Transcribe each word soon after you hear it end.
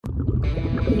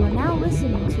You are now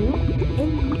listening to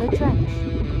In the Trench.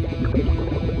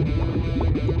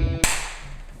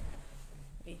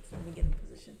 Wait, let me get in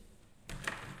position.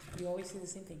 You always say the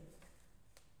same thing.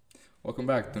 Welcome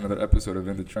back to another episode of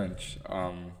In the Trench.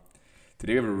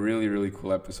 Today we have a really, really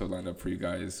cool episode lined up for you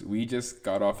guys. We just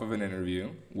got off of an interview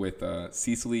with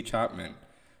Cecily Chapman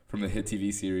from the hit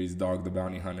TV series Dog the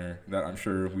Bounty Hunter that I'm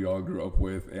sure we all grew up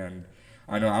with. And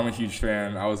I know I'm a huge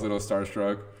fan. I was a little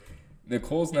starstruck.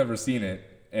 Nicole's never seen it.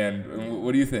 And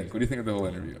what do you think? What do you think of the whole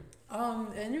interview?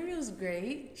 The interview was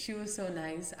great. She was so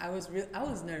nice. I was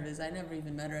nervous. I never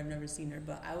even met her. I've never seen her,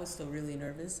 but I was still really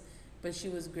nervous. But she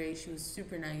was great. She was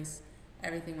super nice.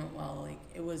 Everything went well. Like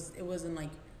it wasn't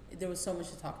like there was so much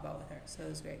to talk about with her. So it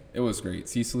was great. It was great.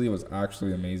 Cecily was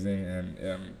actually amazing,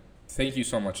 and thank you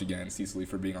so much again, Cecily,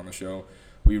 for being on the show.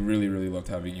 We really, really loved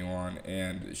having you on,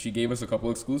 and she gave us a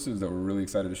couple exclusives that we're really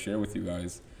excited to share with you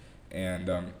guys.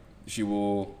 And she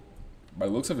will, by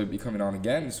the looks of it, be coming on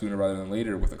again sooner rather than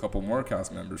later with a couple more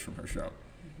cast members from her show.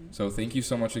 Mm-hmm. So thank you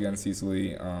so much again,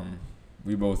 Cecily.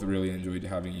 We both really enjoyed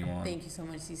having you on. Thank you so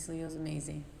much, Cecily. It was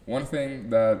amazing. One thing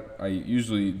that I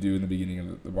usually do in the beginning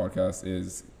of the podcast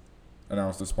is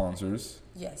announce the sponsors.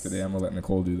 Yes. Today I'm going to let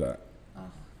Nicole do that.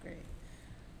 Oh, great.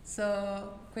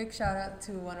 So, quick shout out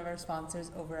to one of our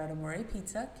sponsors over at Amore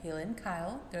Pizza, Kayla and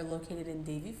Kyle. They're located in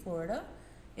Davie, Florida.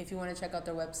 If you want to check out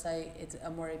their website, it's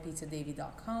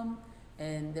amorepizzadavie.com,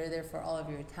 and they're there for all of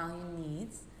your Italian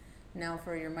needs. Now,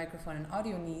 for your microphone and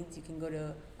audio needs, you can go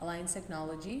to Alliance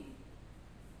Technology,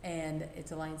 and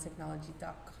it's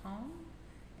alliancetechnology.com.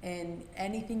 And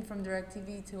anything from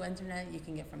DirecTV to internet, you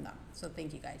can get from them. So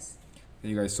thank you guys.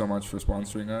 Thank you guys so much for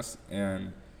sponsoring us.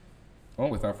 And,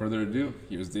 without further ado,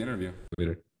 here's the interview.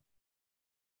 Later.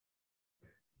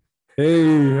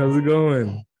 Hey, how's it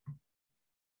going?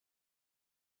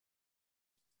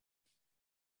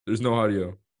 There's no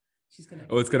audio. She's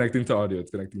connecting. Oh, it's connecting to audio.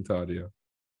 It's connecting to audio.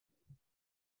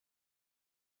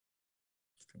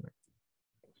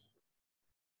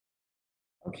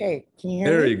 Okay, can you hear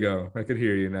me? There you go. I could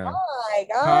hear you now. Hi,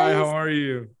 guys. Hi, how are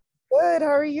you? Good. How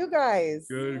are you guys?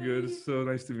 Good. So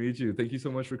nice to meet you. Thank you so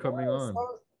much for coming on.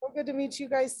 So good to meet you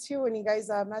guys too. When you guys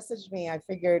messaged me, I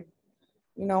figured,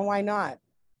 why not?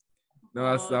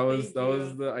 No, that was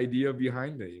the idea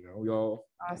behind it. We all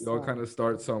kind of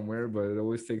start somewhere, but it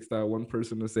always takes that one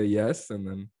person to say yes, and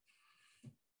then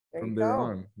from there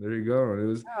on, there you go. It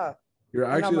was you're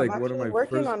actually like one of my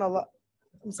working first. On a lot.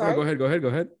 I'm sorry. Oh, go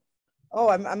ahead. Oh,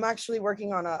 I'm actually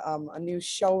working on a new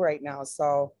show right now,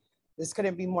 so this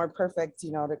couldn't be more perfect,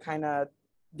 to kind of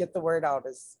get the word out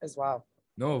as well.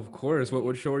 No, of course.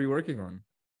 What show are you working on?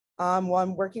 Well,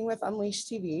 I'm working with Unleashed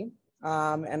TV,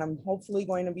 and I'm hopefully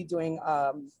going to be doing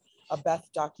a Beth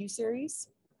docuseries.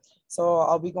 So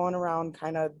I'll be going around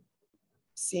kind of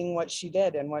seeing what she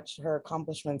did and what her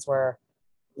accomplishments were,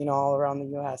 all around the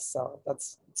U.S. So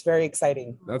it's very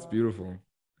exciting. That's beautiful.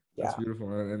 That's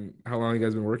beautiful. And how long have you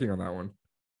guys been working on that one?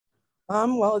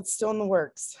 Well, it's still in the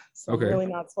works. So okay. I'm really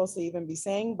not supposed to even be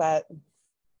saying, but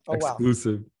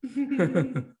exclusive.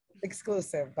 Well.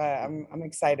 Exclusive, but I'm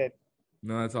excited.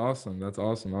 No, that's awesome. I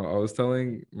was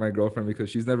telling my girlfriend because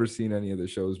she's never seen any of the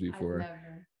shows before.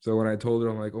 So when I told her,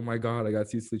 I'm like, oh my God, I got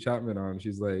Cecily Chapman on.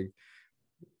 She's like,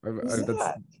 who's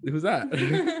that?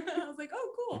 I was like, oh,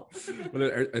 cool.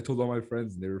 But I told all my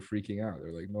friends and they were freaking out.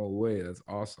 They're like, no way, that's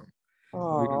awesome.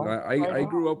 Because I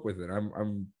grew up with it.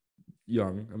 I'm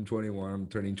young. I'm 21. I'm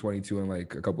turning 22 in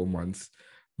like a couple months.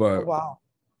 But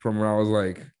from when I was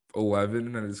like 11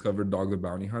 and I discovered Dog the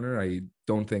Bounty Hunter, I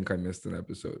don't think I missed an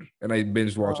episode. And I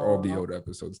binge watched all the Yoda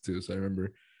episodes too. So I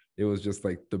remember it was just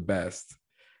like the best.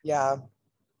 Yeah.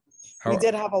 We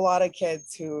did have a lot of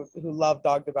kids who loved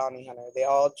Dog the Bounty Hunter. They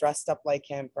all dressed up like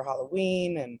him for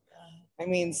Halloween. And I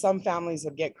mean, some families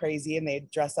would get crazy and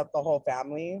they'd dress up the whole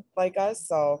family like us.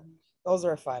 So those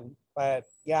were fun. But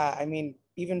yeah, I mean,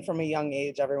 even from a young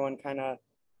age, everyone kind of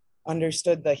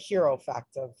understood the hero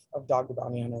fact of Dog the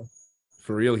Bounty Hunter.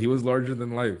 For real, he was larger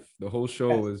than life. The whole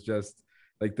show was just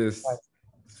like this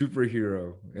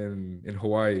superhero in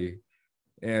Hawaii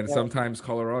and sometimes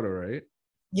Colorado, right?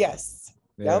 Yes.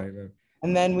 Yeah, yep.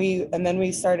 And then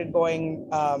we started going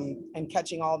and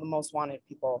catching all the most wanted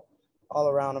people all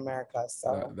around America.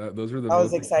 So that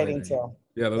was exciting too.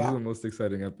 Yeah, those are the most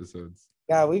exciting episodes.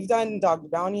 Yeah, we've done Dog the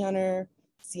Bounty Hunter,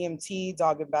 CMT,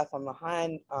 Dog and Beth on the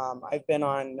Hunt. I've been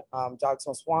on Dogs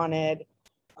Most Wanted,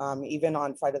 even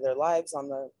on Fight of Their Lives on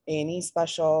the A&E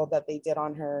special that they did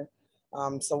on her.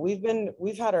 So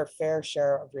we've had our fair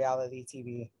share of reality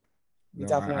TV.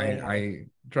 I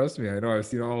trust me. I know I've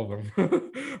seen all of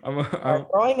them.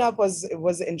 Growing up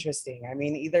was interesting. I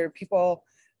mean, either people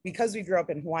because we grew up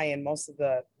in Hawaii and most of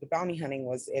the bounty hunting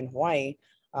was in Hawaii,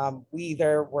 we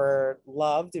either were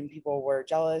loved and people were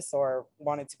jealous or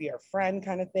wanted to be our friend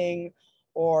kind of thing,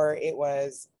 or it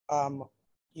was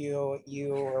you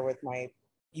were with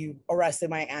you arrested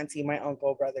my auntie, my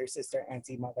uncle, brother, sister,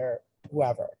 auntie, mother,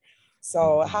 whoever.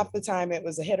 So half the time it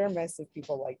was a hit or miss if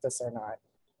people liked us or not.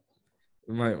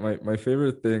 My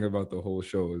favorite thing about the whole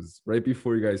show is right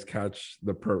before you guys catch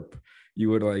the perp, you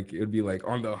would like it'd be like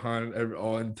on the hunt,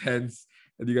 all intense,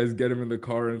 and you guys get him in the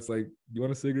car, and it's like, you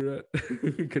want a cigarette?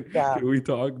 Can we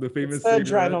talk? The famous it's the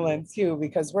cigarette. adrenaline too,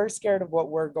 because we're scared of what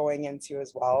we're going into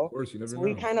as well. Of course, you never so know.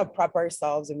 we kind of prep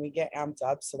ourselves and we get amped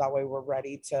up so that way we're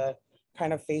ready to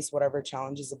kind of face whatever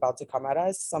challenge is about to come at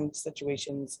us. Some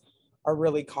situations are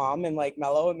really calm and like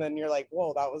mellow, and then you're like,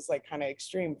 whoa, that was like kind of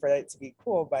extreme for it to be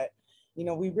cool, but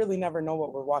we really never know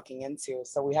what we're walking into.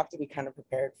 So we have to be kind of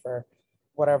prepared for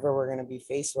whatever we're going to be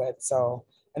faced with. So,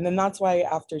 and then that's why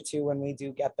after too, when we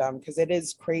do get them, because it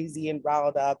is crazy and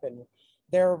riled up and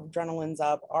their adrenaline's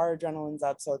up, our adrenaline's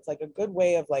up. So it's like a good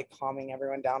way of like calming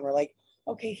everyone down. We're like,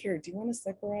 okay, here, do you want a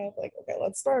cigarette? Like, okay,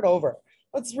 let's start over.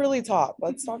 Let's really talk.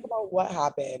 Let's talk about what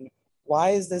happened.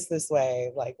 Why is this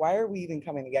way? Like, why are we even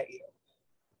coming to get you?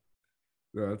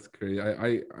 That's great.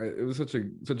 It was such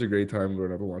a great time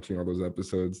growing up and watching all those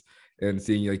episodes and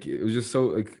seeing like it was just so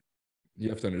like, you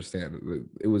have to understand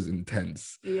it was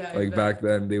intense. Yeah, like back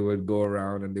then they would go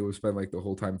around and they would spend like the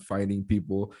whole time finding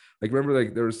people. Like remember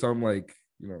like there was some like,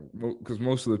 because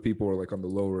most of the people were like on the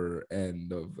lower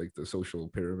end of like the social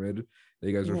pyramid that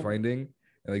you guys were finding,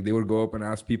 and like they would go up and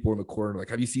ask people in the corner like,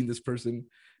 have you seen this person?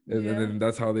 And then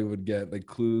that's how they would get like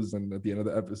clues, and at the end of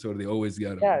the episode they always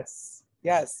get them.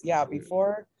 Yes.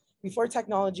 Before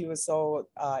technology was so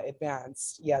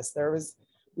advanced, yes,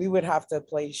 we would have to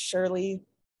play Shirley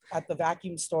at the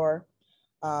vacuum store.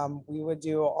 We would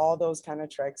do all those kind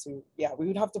of tricks. We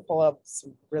would have to pull up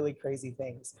some really crazy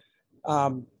things.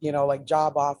 Like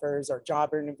job offers or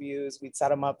job interviews. We'd set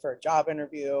them up for a job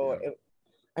interview.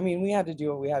 We had to do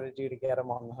what we had to do to get them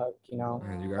on the hook,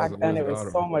 Man, back then it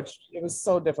was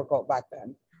so difficult back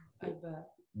then. I bet.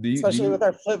 Especially with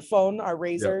our flip phone, our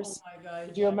razors. Oh my God.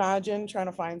 Could you imagine trying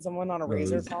to find someone on a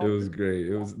razor phone? It was great.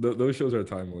 It was those shows are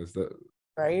timeless.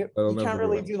 Right? You can't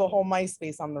really do the whole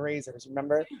MySpace on the razors,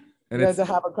 remember? And you had to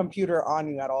have a computer on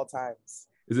you at all times.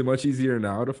 Is it much easier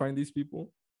now to find these people?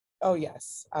 Oh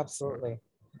yes, absolutely.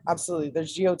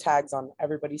 There's geotags on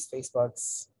everybody's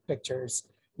Facebook's pictures.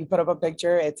 You put up a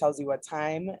picture, it tells you what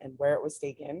time and where it was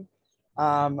taken.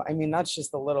 That's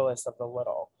just the littlest of the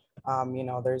little.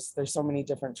 There's so many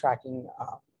different tracking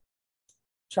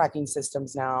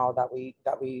systems now that we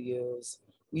use.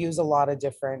 We use a lot of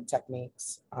different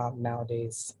techniques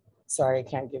nowadays. Sorry, I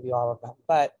can't give you all of them,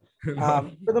 but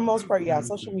for the most part,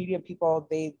 social media people,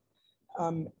 they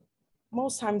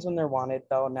most times when they're wanted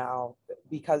though now,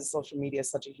 because social media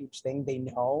is such a huge thing, they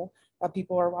know that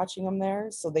people are watching them there,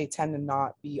 so they tend to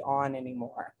not be on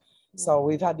anymore. So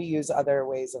we've had to use other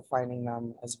ways of finding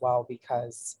them as well,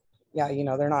 because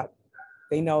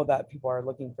they know that people are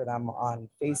looking for them on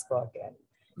Facebook, and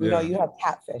you have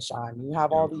Catfish on, you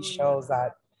have all these shows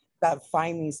that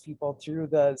find these people through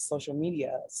the social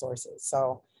media sources.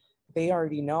 So they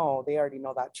already know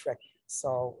that trick.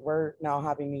 So we're now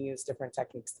having to use different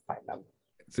techniques to find them.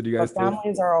 So do you guys?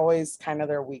 Families are always kind of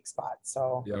their weak spot.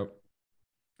 So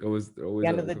it was always the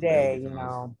end of the day,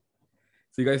 So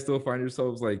you guys still find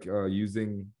yourselves like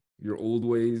using your old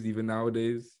ways even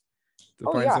nowadays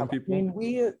to find some people?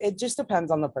 It just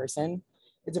depends on the person.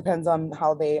 It depends on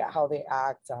how they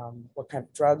act, what kind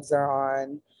of drugs they're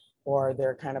on, or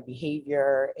their kind of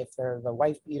behavior, if they're the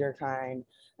wife beater kind.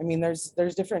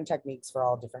 There's different techniques for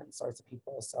all different sorts of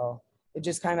people. So it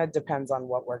just kind of depends on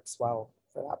what works well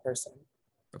for that person.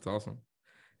 That's awesome.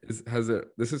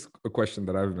 This is a question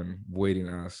that I've been waiting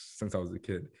to ask since I was a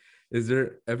kid. Is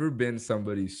there ever been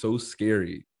somebody so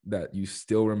scary that you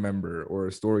still remember, or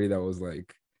a story that was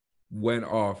like went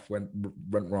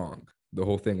wrong? The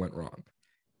whole thing went wrong.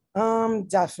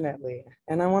 Definitely.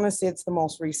 And I want to say it's the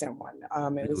most recent one.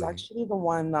 It was actually the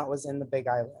one that was in the Big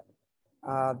Island.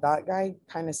 That guy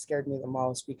kind of scared me the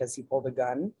most because he pulled a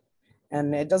gun,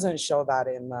 and it doesn't show that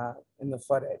in the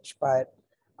footage, but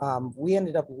we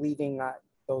ended up leaving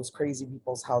those crazy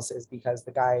people's houses because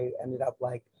the guy ended up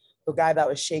like the guy that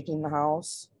was shaking the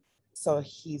house. So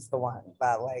he's the one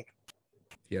that like,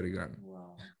 he had a gun.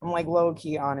 Wow. I'm like low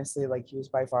key, honestly, like he was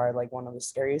by far like one of the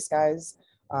scariest guys,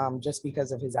 just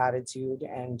because of his attitude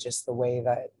and just the way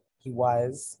that he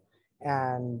was.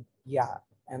 And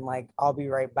and like, I'll be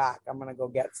right back. I'm gonna go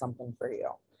get something for you.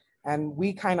 And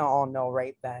we kind of all know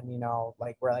right then,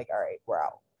 like we're like, all right, we're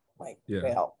out. Like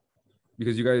bail.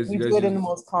 Because you guys We do it in the use,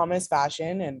 most calmest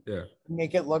fashion and yeah,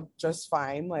 make it look just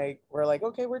fine. Like we're like,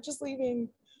 okay, we're just leaving.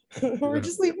 We're yeah.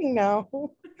 just leaving now.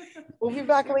 We'll be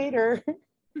back later.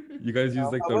 You guys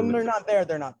use like But when the, they're not there,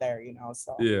 they're not there,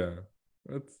 So yeah.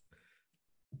 That's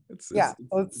yeah.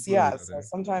 So it's it's what it yeah. is, I So think.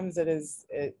 sometimes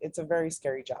it's a very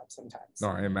scary job No, sometimes.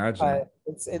 I imagine. But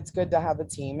it's good to have a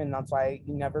team, and that's why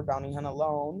you never bounty hunt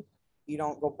alone. You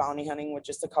don't go bounty hunting with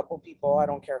just a couple people. I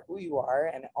don't care who you are,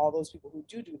 and all those people who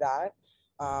do that,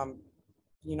 um,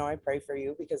 I pray for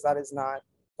you because that's not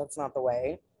the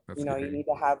way. That's You scary. need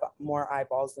to have more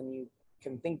eyeballs than you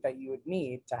can think that you would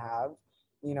need to have.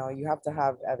 You have to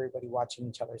have everybody watching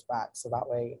each other's back, so that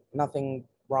way nothing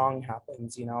wrong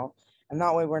happens. And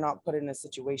that way we're not put in a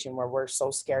situation where we're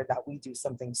so scared that we do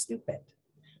something stupid,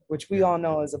 which we Yeah, all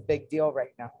know is a big deal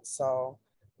right now. So,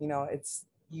 it's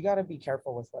you got to be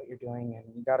careful with what you're doing,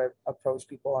 and you got to approach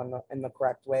people in the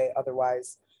correct way.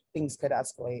 Otherwise, things could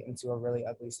escalate into a really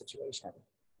ugly situation.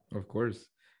 of course.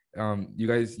 You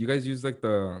guys use like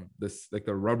the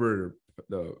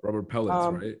rubber pellets,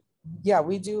 Um, right? yeah,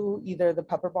 we do either the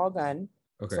pepper ball gun.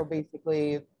 Okay. So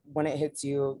basically, when it hits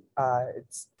you,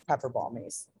 it's pepper ball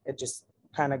mace. It just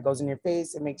kind of goes in your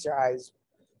face. It makes your eyes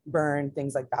burn,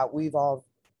 things like that. We've all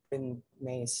been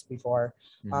maced before.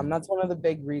 Mhm. That's one of the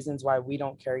big reasons why we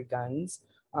don't carry guns.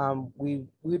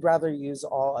 We'd rather use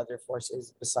all other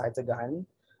forces besides a gun.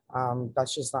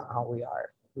 That's just not how we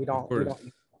are. We Of don't we course. don't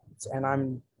use guns. And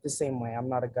I'm the same way. I'm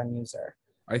not a gun user.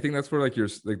 I think that's where like your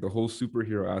like the whole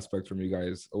superhero aspect from you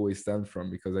guys always stemmed from,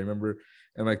 because I remember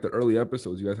in like the early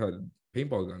episodes you guys had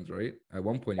paintball guns, right? At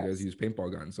one point you guys Yes. used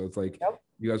paintball guns. So it's like Yep.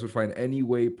 you guys would find any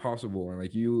way possible, and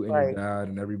like you and your Right. dad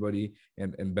and everybody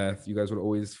and Beth, you guys would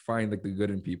always find like the good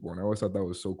in people. And I always thought that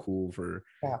was so cool for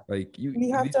Yeah. like You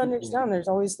have these to people. understand there's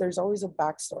always a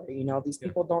backstory. These Yeah.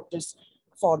 people don't just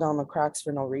fall down the cracks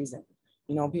for no reason.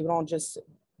 People don't just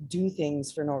do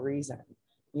things for no reason.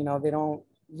 They don't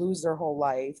lose their whole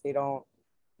life. They don't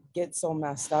get so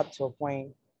messed up to a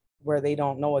point where they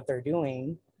don't know what they're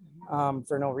doing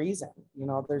for no reason.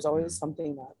 There's always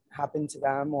something that happened to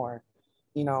them, or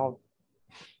you know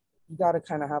you got to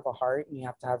kind of have a heart, and you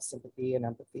have to have sympathy and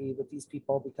empathy with these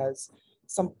people, because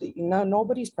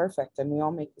nobody's perfect, and we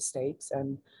all make mistakes.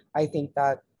 And I think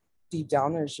that deep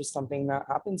down there's just something that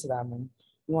happened to them, and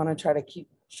you want to try to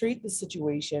treat the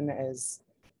situation as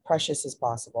precious as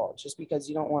possible, just because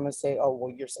you don't want to say, oh well,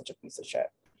 you're such a piece of shit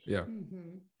Yeah,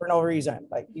 for no reason.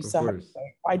 Like you of said, course.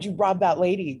 like, why'd you rob that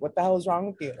lady? What the hell is wrong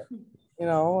with you?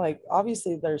 Like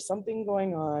obviously there's something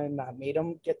going on that made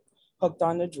them get hooked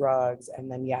on the drugs.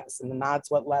 And then, yes, and then that's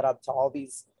what led up to all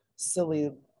these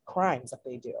silly crimes that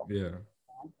they do. Yeah.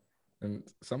 And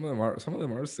some of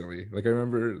them are silly. Like I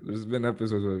remember there's been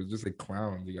episodes where it's just like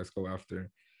clowns you guys go after.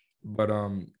 But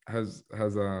has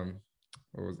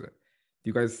what was it?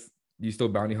 Do you still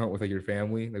bounty hunt with like your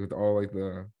family, like with all like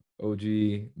the OG,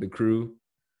 the crew,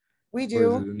 We or is it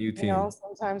do, a new team?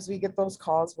 sometimes we get those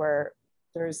calls where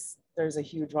there's a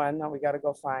huge one that we got to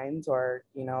go find, or,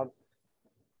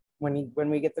 when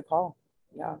we get the call.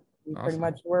 Yeah. We pretty Awesome.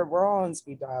 much, we're all on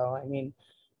speed dial. I mean,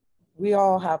 we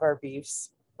all have our beefs,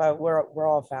 but we're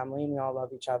all family, and we all love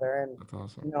each other. And That's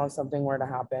awesome. if something were to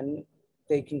happen,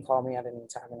 they can call me at any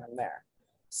time, and I'm there.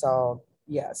 So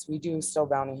yes, we do still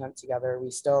bounty hunt together. We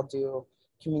still do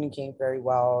communicate very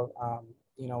well.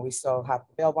 We still have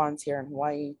bail bonds here in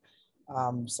Hawaii.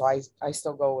 So I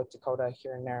still go with Dakota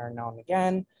here and there now and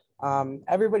again.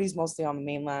 Everybody's mostly on the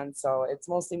mainland, so it's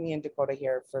mostly me and Dakota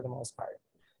here for the most part.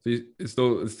 So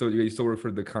you still work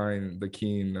for the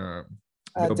Keen bail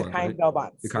bonds, Dakine right? bail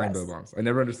bonds, The kind bail yes. bonds. I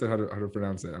never understood how to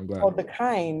pronounce it. I'm glad. Well, the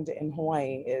kind in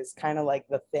Hawaii is kind of like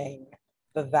the thing,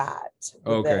 the that,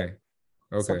 the Okay.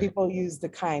 this. So Okay. people use the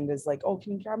kind as like, oh,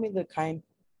 can you grab me the kind?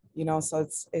 So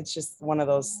it's just one of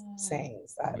those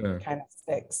sayings that Yeah. kind of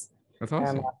sticks. That's And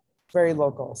awesome. very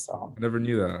local. So I never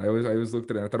knew that. I always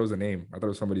looked at it. I thought it was a name. I thought it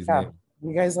was somebody's yeah, name.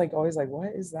 you guys like always like,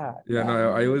 what is that? Yeah,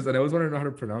 no, I always wanted to know how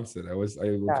to pronounce it. I would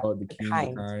Yeah, call it the the keen, the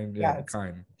kind. kind. Yeah, Yeah, the it's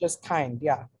kind. just kind.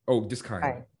 Yeah, Oh, just kind.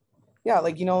 kind. Yeah,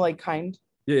 like like kind.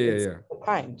 Yeah, yeah, It's yeah.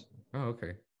 kind. Oh,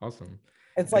 okay. Awesome.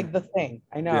 It's And like the thing.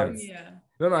 I know. yeah. It's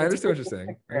No, I it's understand what you're a saying.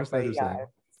 I picture, understand but what you're yeah, saying.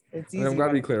 it's And I'm easy. glad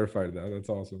But we clarified that. That's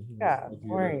awesome. yeah, Let's don't get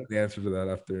worry. the answer to that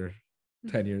after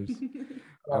 10 years.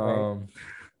 Yeah, right.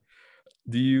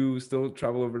 Do you still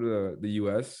travel over to the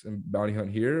US and bounty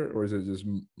hunt here, or is it just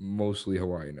mostly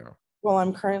Hawaii now? Well,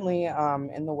 I'm currently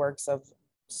in the works of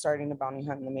starting a bounty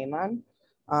hunt in the mainland.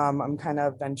 I'm kind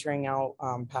of venturing out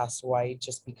past Hawaii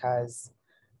just because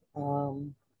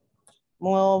um, I'm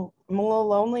a little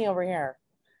lonely over here.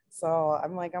 So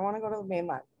I'm like, I want to go to the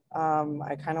mainland.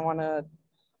 I kind of want to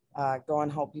go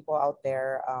and help people out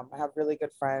there. I have really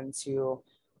good friends who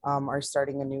are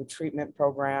starting a new treatment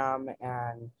program,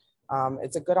 and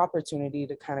it's a good opportunity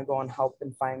to kind of go and help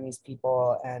and find these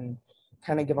people and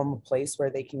kind of give them a place where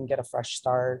they can get a fresh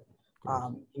start.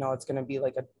 It's going to be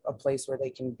like a place where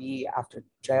they can be after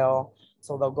jail.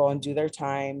 So they'll go and do their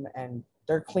time, and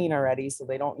they're clean already, so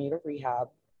they don't need a rehab.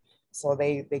 So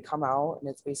they come out, and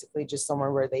it's basically just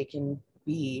somewhere where they can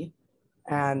be,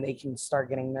 and they can start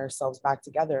getting themselves back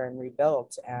together and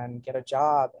rebuild and get a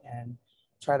job and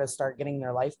try to start getting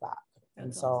their life back.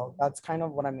 And so that's kind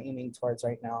of what I'm aiming towards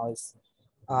right now is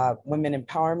women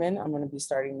empowerment. I'm going to be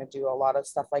starting to do a lot of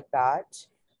stuff like that.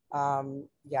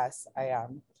 Yes, I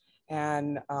am.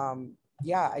 And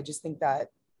I just think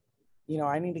that,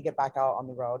 I need to get back out on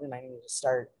the road, and I need to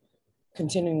start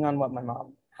continuing on what my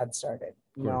mom had started.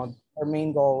 Her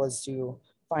main goal was to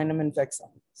find them and fix them.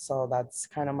 So that's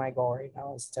kind of my goal right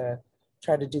now, is to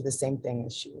try to do the same thing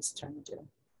as she was trying to do.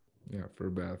 Yeah, for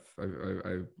Beth.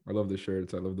 I love the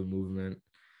shirts. I love the movement.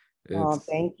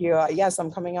 Thank you. Yes,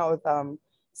 I'm coming out with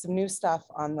some new stuff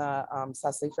on the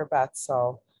Cecily for Beth.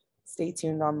 So stay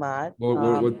tuned on that.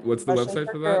 What's the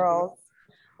website for that? Girls.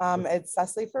 It's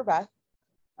Cecily for Beth.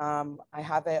 I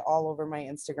have it all over my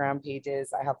Instagram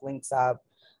pages. I have links up.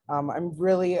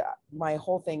 My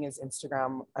whole thing is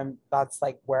Instagram. That's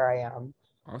like where I am.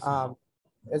 Awesome.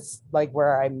 It's like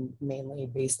where I'm mainly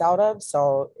based out of.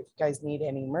 So if you guys need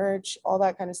any merch, all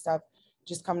that kind of stuff,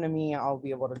 just come to me. I'll be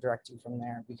able to direct you from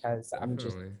there, because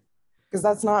because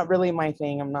that's not really my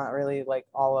thing. I'm not really like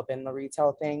all up in the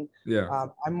retail thing. Yeah.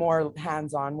 I'm more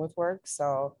hands-on with work.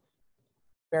 So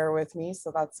bear with me.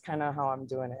 So that's kind of how I'm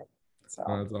doing it. So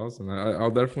that's awesome. I'll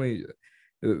definitely,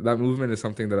 that movement is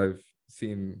something that I've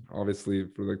seen obviously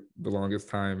for like the longest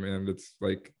time, and it's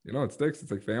like, it sticks.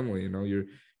 It's like family,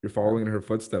 you're following in her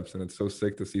footsteps, and it's so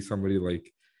sick to see somebody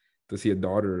to see a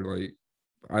daughter like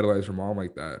idolize her mom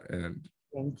like that, and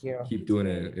thank you, keep doing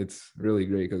it. It's really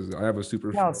great, because I have a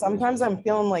super sometimes I'm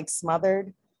feeling like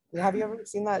Smothered. Have you ever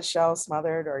seen that show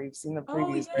Smothered, or you've seen the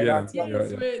previews?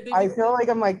 I feel like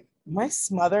I'm like, am I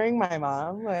smothering my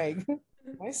mom? Like, am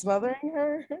I smothering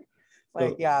her?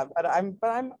 Like, yeah, but I'm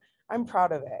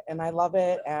proud of it, and I love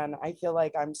it, and I feel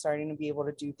like I'm starting to be able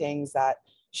to do things that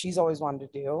she's always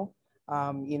wanted to do.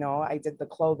 I did the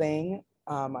clothing.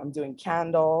 I'm doing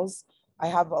candles. I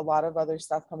have a lot of other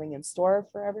stuff coming in store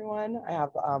for everyone. I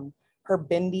have her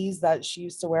bindies that she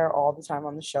used to wear all the time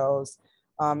on the shows.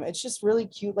 It's just really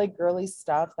cute, like girly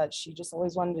stuff that she just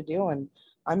always wanted to do, and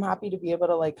I'm happy to be able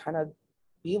to like kind of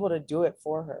be able to do it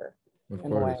for her. Of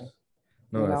course.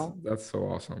 No, that's so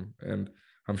awesome. And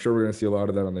I'm sure we're going to see a lot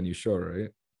of that on the new show, right?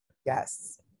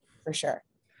 Yes, for sure.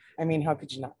 I mean, how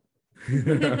could you not?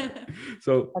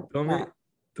 So tell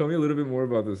me a little bit more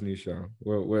about this new show.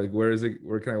 Where is it?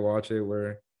 Where can I watch it?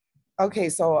 Where? Okay,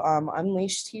 so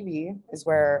Unleashed TV is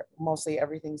where mostly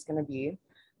everything's going to be.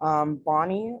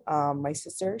 Bonnie, my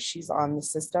sister, she's on the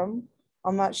system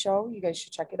on that show. You guys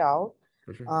should check it out.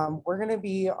 For sure. We're going to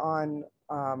be on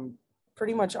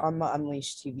pretty much on the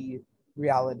Unleashed TV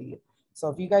reality. So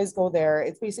if you guys go there,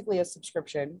 it's basically a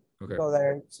subscription. Okay. Go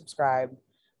there, subscribe.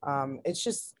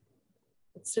 It's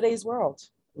today's world,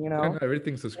 Yeah,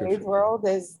 everything's subscription. Today's world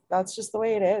that's just the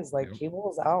way it is. Like,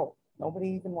 cable is out. Nobody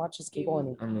even watches cable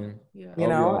anymore. I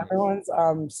mean, everyone's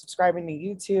subscribing to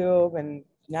YouTube and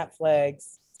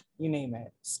Netflix, you name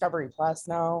it. Discovery Plus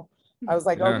now. I was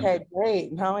like, okay,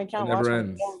 great. Now I can't watch my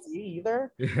TV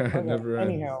either. Yeah, it never ends.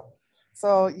 Anyhow.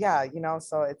 So yeah,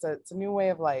 so it's a new way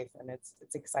of life, and it's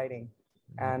exciting.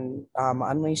 And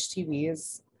Unleashed TV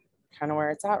is kind of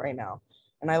where it's at right now.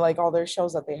 And I like all their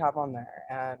shows that they have on there,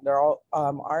 and they're all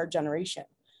our generation.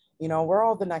 We're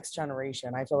all the next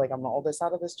generation. I feel like I'm the oldest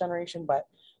out of this generation, but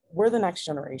we're the next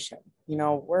generation.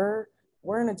 We're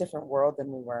in a different world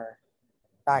than we were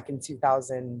back in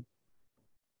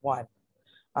 2001.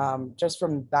 Just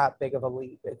from that big of a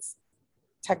leap,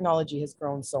 technology has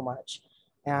grown so much.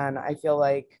 And I feel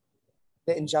like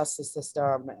the injustice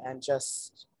system and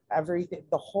just everything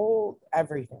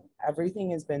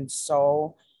has been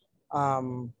so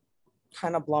kind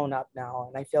of blown up now.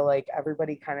 And I feel like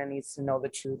everybody kind of needs to know the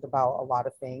truth about a lot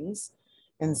of things,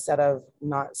 instead of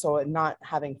not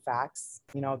having facts,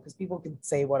 because people can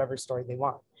say whatever story they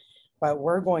want, but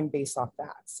we're going based off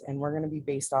facts, and we're going to be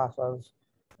based off of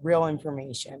real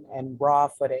information and raw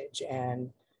footage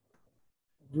and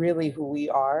really who we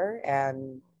are.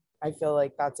 And I feel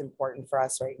like that's important for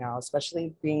us right now,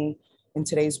 especially being in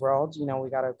today's world. We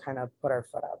got to kind of put our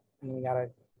foot up, and we got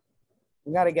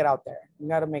to get out there. We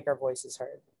got to make our voices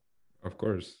heard. Of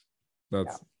course.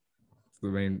 That's the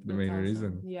main awesome.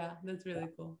 reason. Yeah, that's really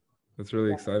cool. That's really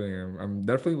Yeah. exciting. I'm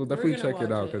definitely we'll We're definitely gonna check it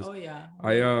watch out because Oh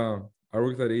yeah. I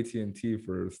worked at AT&T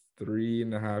for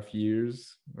 3.5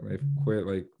 years and I quit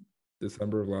like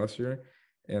December of last year.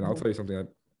 And I'll Mhm. tell you something,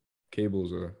 that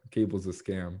cable's a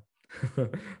scam.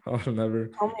 I'll never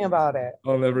Tell me about it.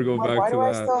 I'll never go I'm like, back why to do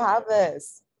I that. still have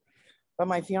this? But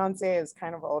my fiance is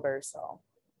kind of older, so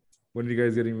When are you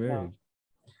guys getting yeah. married?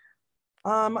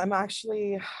 I'm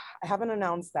actually, I haven't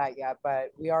announced that yet,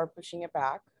 but we are pushing it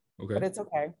back. But Okay. it's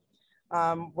okay.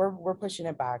 We're pushing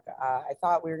it back. I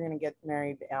thought we were gonna get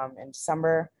married in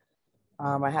December.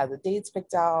 I had the dates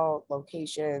picked out,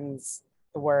 locations,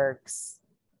 the works,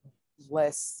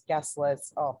 lists, guest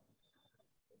lists. Oh,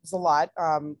 it's a lot.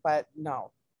 But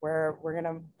no, we're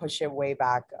gonna push it way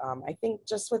back. I think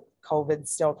just with COVID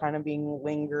still kind of being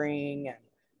lingering and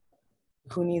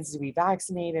who needs to be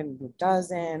vaccinated and who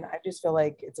doesn't. I just feel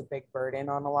like it's a big burden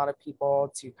on a lot of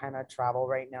people to kind of travel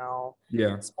right now,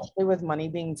 Yeah. especially with money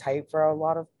being tight for a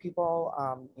lot of people.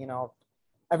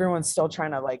 Everyone's still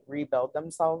trying to like rebuild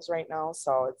themselves right now.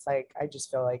 So it's like, I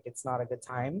just feel like it's not a good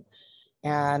time.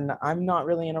 And I'm not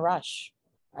really in a rush.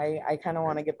 I kind of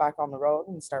want to get back on the road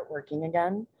and start working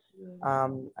again.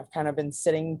 I've kind of been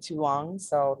sitting too long.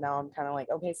 So now I'm kind of like,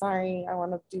 okay, sorry, I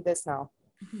want to do this now.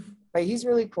 But he's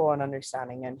really cool and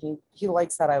understanding, and he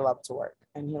likes that I love to work,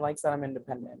 and he likes that I'm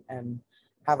independent and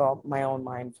have my own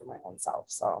mind for my own self.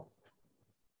 So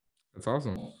That's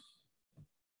awesome.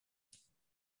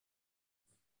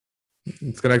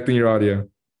 It's connecting your audio.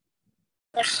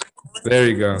 There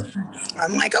you go.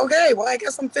 I'm like, okay, well, I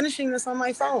guess I'm finishing this on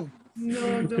my phone.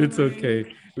 No, don't It's worry.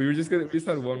 okay. We just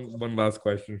had one last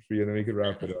question for you, and then we could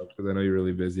wrap it up because I know you're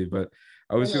really busy. But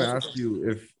I was gonna ask you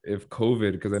if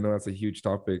COVID, because I know that's a huge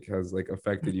topic, has like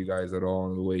affected you guys at all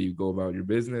in the way you go about your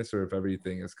business, or if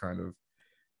everything is kind of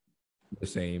the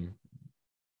same.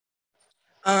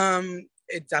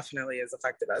 It definitely has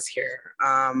affected us here.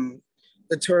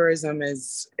 The tourism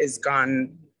is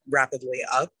gone rapidly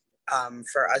up.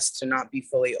 For us to not be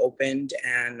fully opened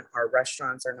and our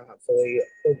restaurants are not fully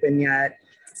open yet.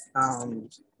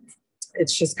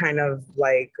 It's just kind of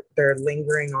like they're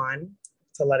lingering on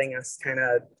to letting us kind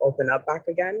of open up back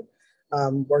again.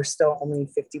 We're still only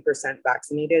 50%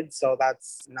 vaccinated, so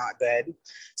that's not good.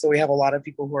 So we have a lot of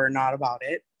people who are not about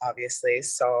it, obviously.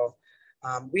 So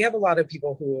we have a lot of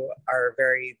people who are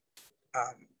very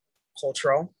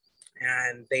cultural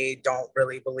and they don't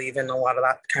really believe in a lot of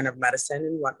that kind of medicine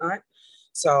and whatnot.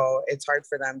 So it's hard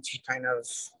for them to kind of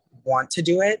want to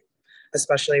do it,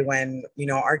 especially when,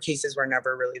 our cases were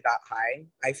never really that high,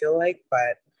 I feel like.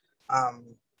 But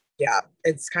yeah,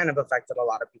 it's kind of affected a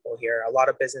lot of people here. A lot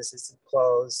of businesses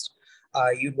closed.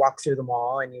 You'd walk through the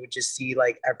mall and you would just see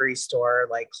like every store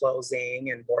like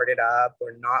closing and boarded up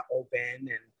or not open.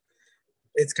 And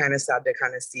it's kind of sad to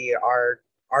kind of see our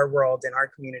world and our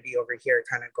community over here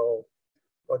kind of go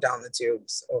down the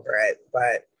tubes over it.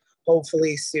 But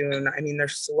hopefully soon, I mean, they're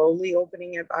slowly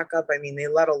opening it back up. I mean, they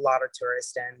let a lot of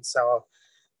tourists in. So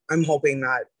I'm hoping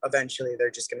that eventually they're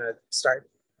just going to start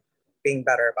being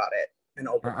better about it and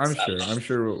open. I'm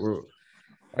sure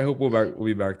I hope we'll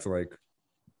be back to like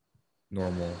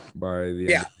normal by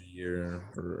the end of the year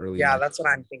or early. Yeah, that's what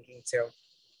I'm thinking too.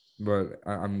 But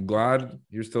I'm glad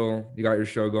you got your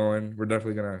show going. We're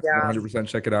definitely gonna 100%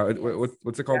 check it out.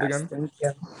 What's it called again? Thank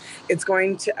you. It's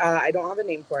going to. I don't have a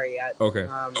name for it yet. Okay.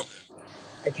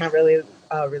 I can't really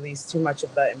release too much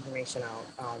of the information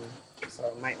out.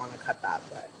 So I might want to cut that.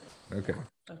 But okay.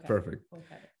 Perfect.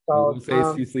 Okay. So we'll say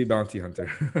Cecily Bounty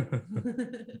Hunter.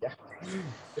 Yeah,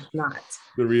 it's not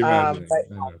the reimagining.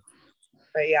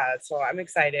 But yeah, so I'm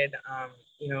excited.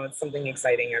 It's something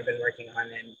exciting I've been working on,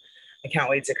 and I can't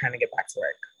wait to kind of get back to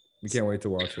work. We can't wait to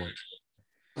watch it.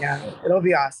 Yeah, it'll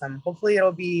be awesome. Hopefully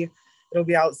it'll be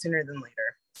out sooner than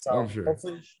later. So I'm sure.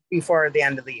 Hopefully before the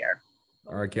end of the year.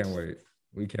 I can't wait.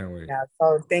 We can't wait. Yeah.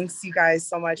 So thanks you guys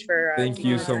so much for. Thank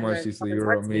you so much, Cecily.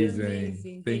 You're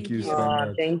amazing. Thank you so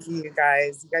much. Thank you,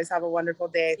 guys. You guys have a wonderful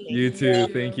day. You too.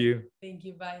 Thank you. Thank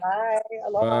you. Bye. Bye.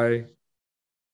 Aloha. Bye.